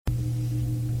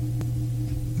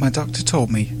My doctor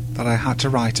told me that I had to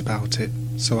write about it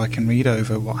so I can read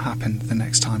over what happened the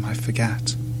next time I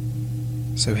forget.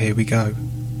 So here we go.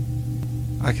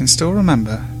 I can still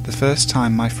remember the first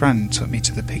time my friend took me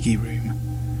to the Piggy room.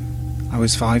 I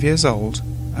was 5 years old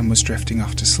and was drifting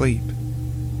off to sleep.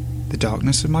 The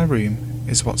darkness of my room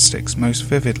is what sticks most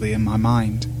vividly in my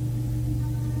mind.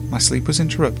 My sleep was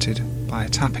interrupted by a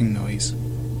tapping noise.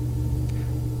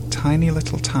 Tiny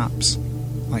little taps,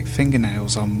 like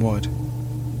fingernails on wood.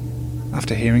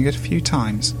 After hearing it a few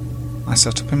times, I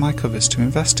sat up in my covers to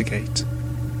investigate.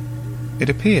 It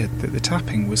appeared that the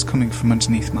tapping was coming from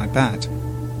underneath my bed.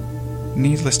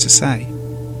 Needless to say,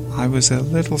 I was a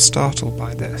little startled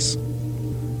by this.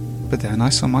 But then I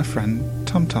saw my friend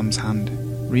Tom Tom's hand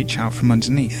reach out from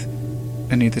underneath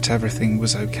and knew that everything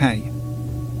was okay.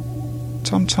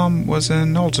 Tom Tom was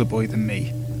an older boy than me,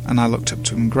 and I looked up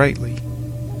to him greatly.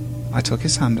 I took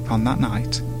his hand upon that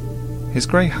night, his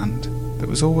grey hand that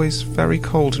was always very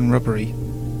cold and rubbery.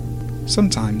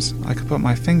 Sometimes I could put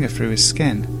my finger through his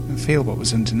skin and feel what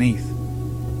was underneath.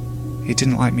 He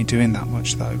didn't like me doing that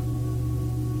much, though.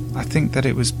 I think that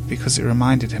it was because it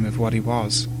reminded him of what he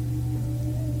was.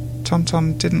 Tom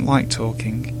Tom didn't like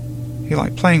talking. He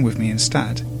liked playing with me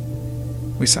instead.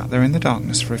 We sat there in the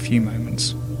darkness for a few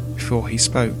moments before he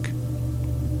spoke.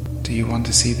 "Do you want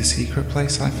to see the secret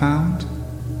place I found?"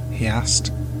 he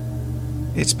asked.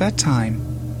 "It's bedtime,"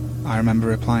 I remember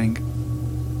replying.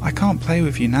 "I can't play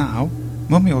with you now.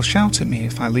 Mummy will shout at me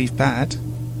if I leave bed."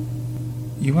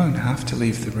 "You won't have to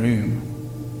leave the room.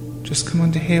 Just come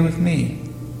under here with me,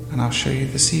 and I'll show you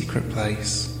the secret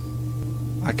place."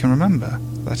 I can remember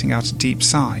letting out a deep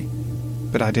sigh,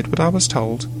 but I did what I was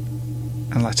told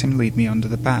and let him lead me under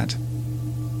the bed.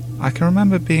 I can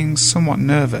remember being somewhat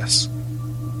nervous.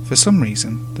 For some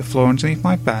reason, the floor underneath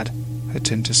my bed had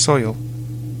turned to soil,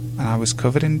 and I was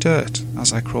covered in dirt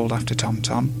as I crawled after Tom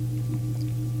Tom.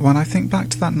 When I think back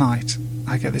to that night,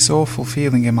 I get this awful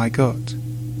feeling in my gut,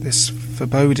 this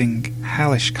foreboding,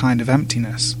 hellish kind of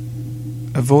emptiness,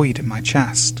 a void in my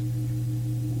chest.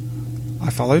 I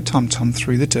followed Tom Tom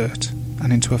through the dirt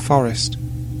and into a forest.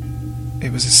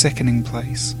 It was a sickening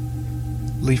place.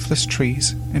 Leafless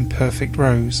trees in perfect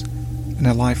rows, and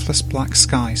a lifeless black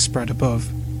sky spread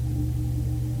above.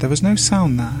 There was no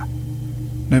sound there,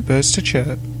 no birds to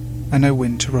chirp, and no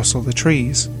wind to rustle the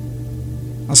trees.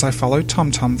 As I followed Tom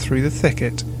Tom through the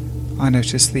thicket, I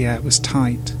noticed the air was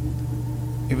tight.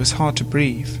 It was hard to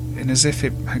breathe, and as if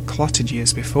it had clotted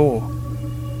years before.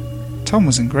 Tom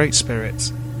was in great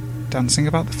spirits, dancing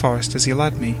about the forest as he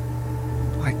led me.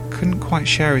 I couldn't quite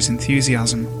share his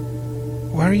enthusiasm.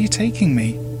 "Where are you taking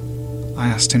me?" I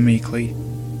asked him meekly.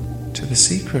 "To the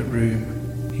secret room,"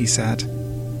 he said.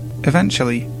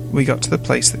 Eventually, we got to the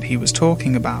place that he was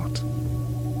talking about.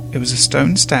 It was a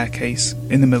stone staircase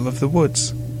in the middle of the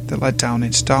woods that led down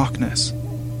into darkness.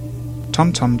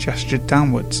 Tom Tom gestured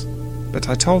downwards, but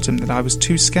I told him that I was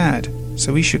too scared,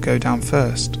 so he should go down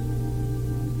first.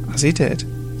 As he did,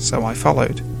 so I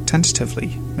followed,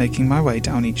 tentatively making my way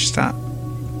down each step.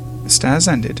 The stairs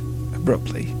ended,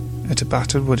 abruptly, at a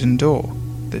battered wooden door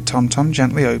that Tom Tom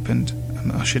gently opened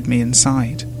and ushered me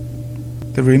inside.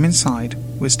 The room inside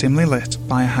was dimly lit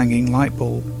by a hanging light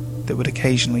bulb that would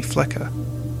occasionally flicker.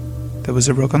 There was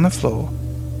a rug on the floor,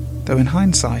 though in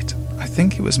hindsight I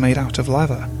think it was made out of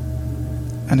leather,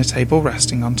 and a table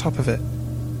resting on top of it.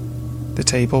 The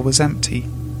table was empty,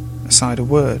 aside a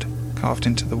word carved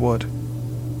into the wood: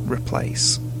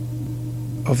 replace.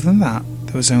 Other than that,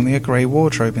 there was only a grey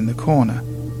wardrobe in the corner.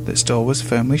 Its door was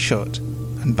firmly shut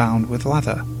and bound with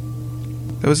leather.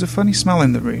 There was a funny smell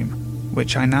in the room,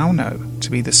 which I now know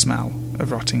to be the smell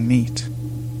of rotting meat.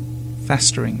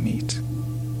 Festering meat.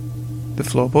 The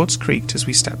floorboards creaked as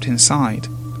we stepped inside.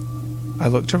 I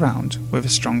looked around with a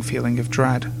strong feeling of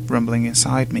dread rumbling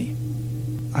inside me.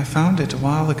 "I found it a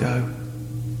while ago,"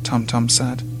 Tom Tom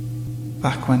said,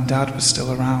 "back when Dad was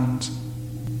still around."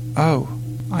 "Oh,"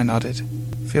 I nodded,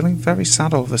 feeling very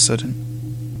sad all of a sudden.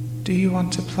 "Do you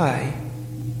want to play?"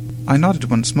 I nodded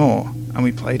once more, and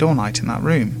we played all night in that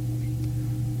room.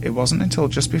 It wasn't until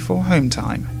just before home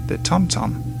time that Tom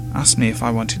Tom asked me if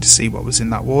I wanted to see what was in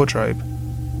that wardrobe.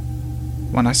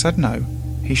 When I said no,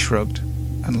 he shrugged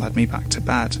and led me back to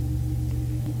bed.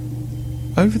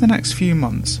 Over the next few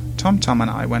months, Tom Tom and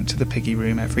I went to the Piggy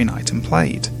room every night and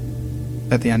played.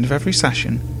 At the end of every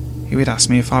session, he would ask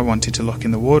me if I wanted to look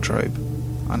in the wardrobe,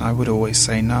 and I would always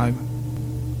say no.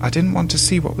 I didn't want to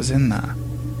see what was in there.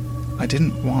 I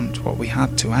didn't want what we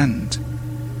had to end.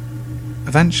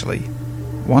 Eventually,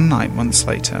 one night months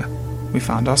later, we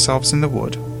found ourselves in the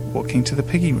wood, walking to the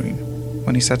Piggy room,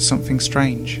 when he said something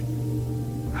strange.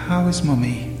 "How is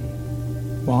Mummy?"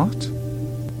 "What?"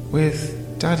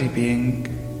 with Daddy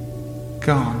being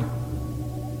gone.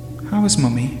 How is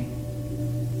Mummy?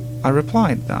 I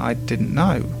replied that I didn't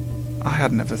know. I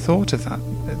had never thought of that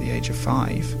at the age of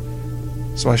 5.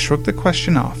 So I shrugged the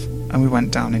question off and we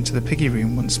went down into the piggy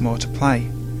room once more to play.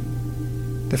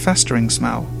 The festering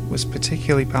smell was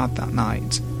particularly bad that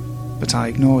night, but I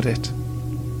ignored it.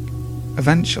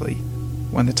 Eventually,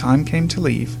 when the time came to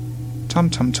leave, Tom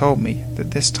Tom told me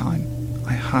that this time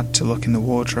I had to look in the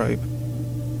wardrobe.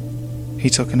 He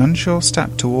took an unsure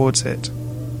step towards it,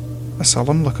 a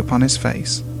solemn look upon his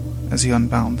face as he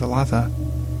unbound the lather.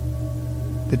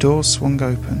 The doors swung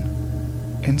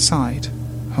open. Inside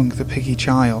hung the piggy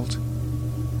child.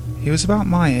 He was about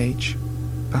my age,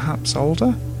 perhaps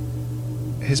older.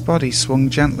 His body swung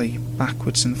gently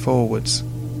backwards and forwards.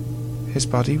 His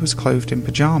body was clothed in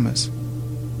pyjamas,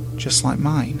 just like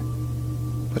mine,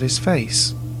 but his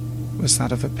face was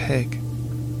that of a pig.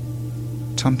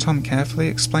 Tom Tom carefully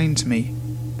explained to me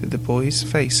that the boy's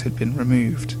face had been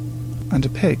removed, and a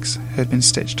pig's had been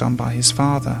stitched on by his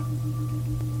father.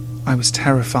 I was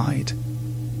terrified.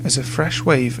 As a fresh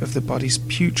wave of the body's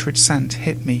putrid scent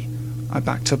hit me, I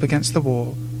backed up against the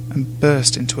wall and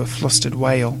burst into a flustered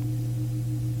wail.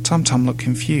 Tom Tom looked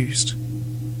confused.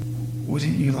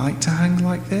 "Wouldn't you like to hang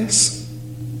like this?"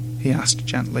 he asked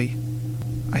gently.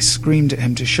 I screamed at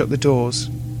him to shut the doors,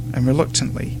 and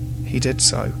reluctantly he did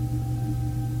so.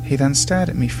 He then stared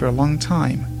at me for a long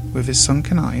time with his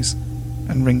sunken eyes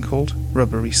and wrinkled,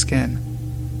 rubbery skin.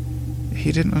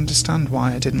 He didn't understand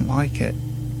why I didn't like it.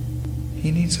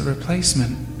 "He needs a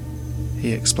replacement,"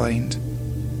 he explained.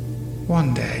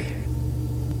 "One day."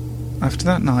 After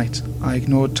that night, I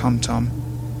ignored Tom Tom.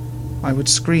 I would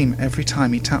scream every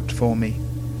time he tapped for me,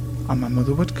 and my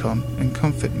mother would come and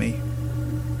comfort me.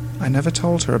 I never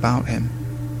told her about him.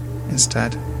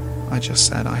 Instead, I just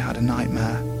said I had a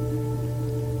nightmare.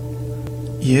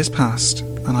 Years passed,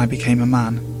 and I became a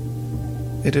man.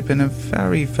 It had been a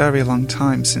very, very long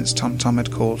time since Tom Tom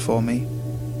had called for me.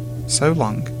 So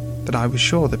long that I was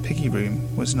sure the piggy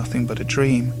room was nothing but a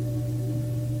dream.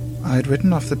 I had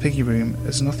written off the piggy room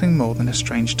as nothing more than a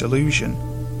strange delusion.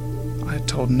 I had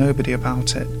told nobody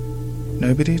about it,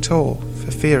 nobody at all,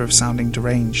 for fear of sounding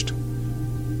deranged.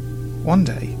 One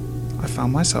day, I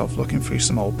found myself looking through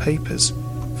some old papers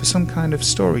for some kind of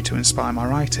story to inspire my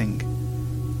writing.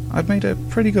 I'd made a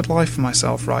pretty good life for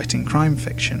myself writing crime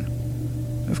fiction.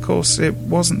 Of course, it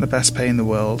wasn't the best pay in the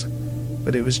world,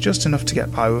 but it was just enough to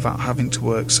get by without having to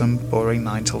work some boring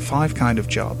 9 till 5 kind of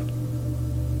job.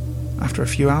 After a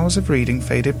few hours of reading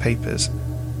faded papers,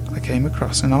 I came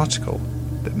across an article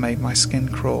that made my skin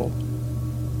crawl.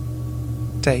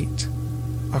 Date: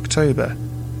 October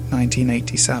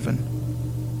 1987.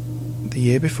 The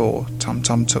year before, Tom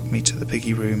Tom took me to the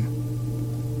piggy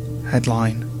room.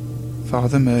 Headline: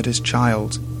 Father murders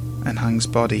child and hangs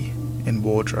body in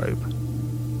wardrobe.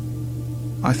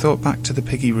 I thought back to the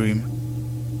piggy room.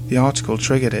 The article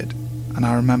triggered it, and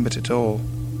I remembered it all.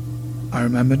 I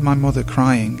remembered my mother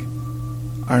crying.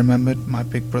 I remembered my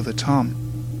big brother Tom.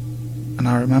 And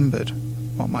I remembered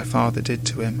what my father did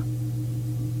to him.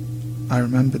 I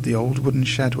remembered the old wooden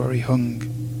shed where he hung.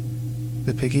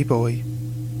 The piggy boy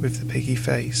with the piggy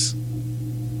face.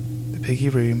 The piggy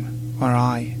room where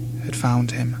I had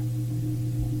found him.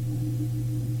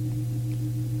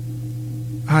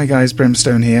 Hi guys,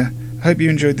 Brimstone here. I hope you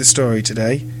enjoyed the story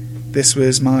today. This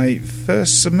was my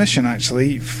first submission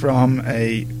actually from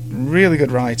a really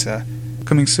good writer.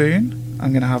 Coming soon,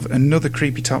 I'm going to have another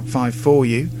creepy top 5 for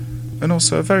you, and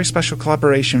also a very special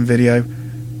collaboration video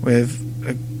with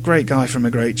a great guy from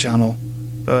a great channel,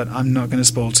 but I'm not going to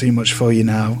spoil too much for you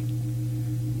now.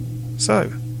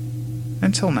 So,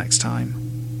 until next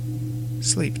time,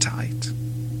 sleep tight.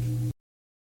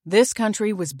 This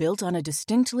country was built on a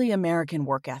distinctly American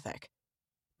work ethic.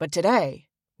 But today,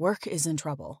 work is in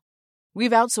trouble.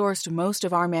 We've outsourced most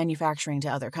of our manufacturing to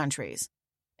other countries.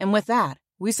 And with that,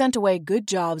 we sent away good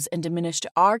jobs and diminished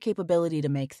our capability to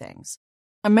make things.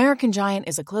 American Giant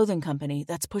is a clothing company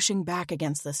that's pushing back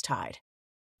against this tide.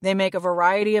 They make a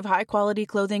variety of high-quality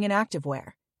clothing and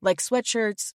activewear, like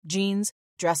sweatshirts, jeans,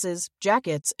 dresses,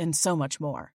 jackets, and so much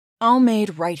more. All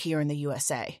made right here in the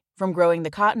USA, from growing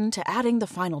the cotton to adding the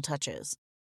final touches.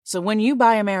 So when you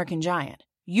buy American Giant,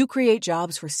 you create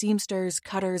jobs for seamsters,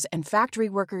 cutters, and factory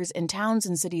workers in towns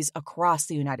and cities across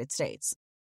the United States.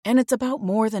 And it's about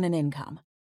more than an income.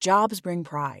 Jobs bring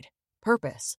pride,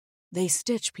 purpose. They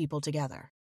stitch people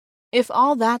together. If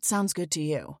all that sounds good to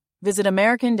you, visit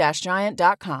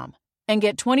American-Giant.com and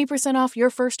get 20% off your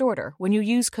first order when you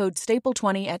use code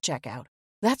STAPLE20 at checkout.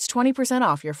 That's 20%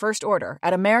 off your first order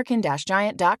at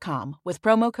American-Giant.com with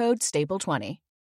promo code STAPLE20.